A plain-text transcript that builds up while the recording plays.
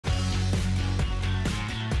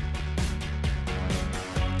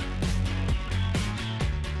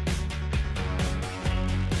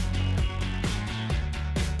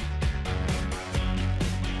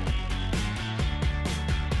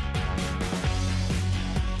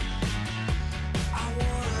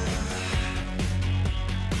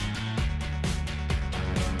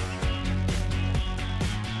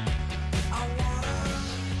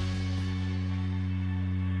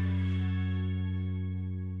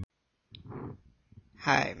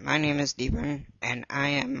Hi, my name is Deepan, and I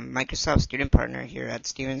am a Microsoft Student Partner here at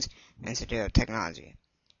Stevens Institute of Technology.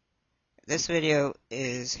 This video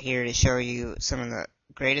is here to show you some of the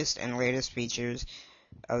greatest and latest features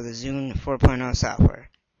of the Zune 4.0 software.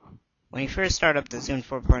 When you first start up the Zune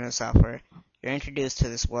 4.0 software, you're introduced to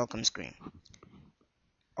this welcome screen.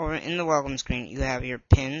 Over in the welcome screen, you have your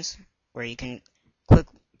pins, where you can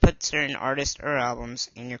put certain artists or albums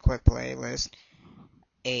in your quick play list,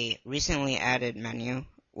 a recently added menu,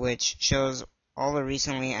 which shows all the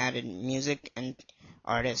recently added music and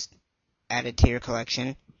artists added to your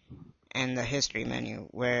collection, and the history menu,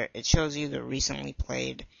 where it shows you the recently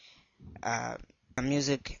played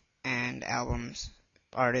music and albums,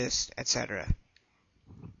 artists, etc.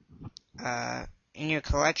 In your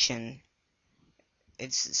collection,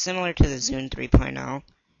 it's similar to the Zune 3.0,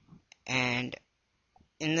 and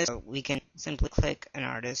in this we can simply click an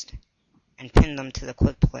artist and pin them to the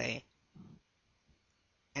quick play,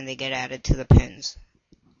 and they get added to the pins.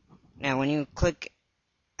 Now when you click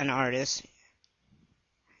an artist,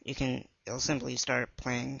 it'll simply start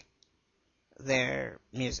playing their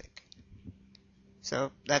music.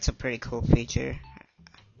 So that's a pretty cool feature.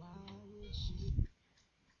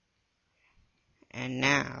 And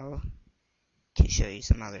now to show you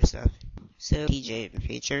some other stuff. So DJ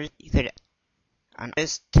features, you could on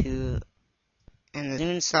this to, and the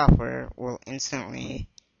Zune software will instantly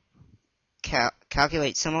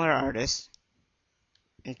calculate similar artists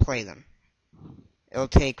and play them. It'll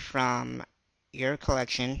take from your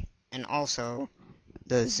collection and also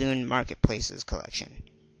the Zune Marketplace's collection.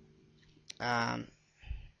 As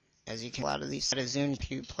you can, a lot of these Zune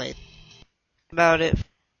Q play about it.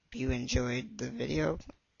 If you enjoyed the video,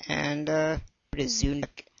 and Zune,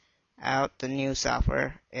 check out the new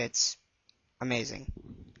software. It's amazing.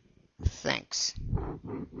 Thanks.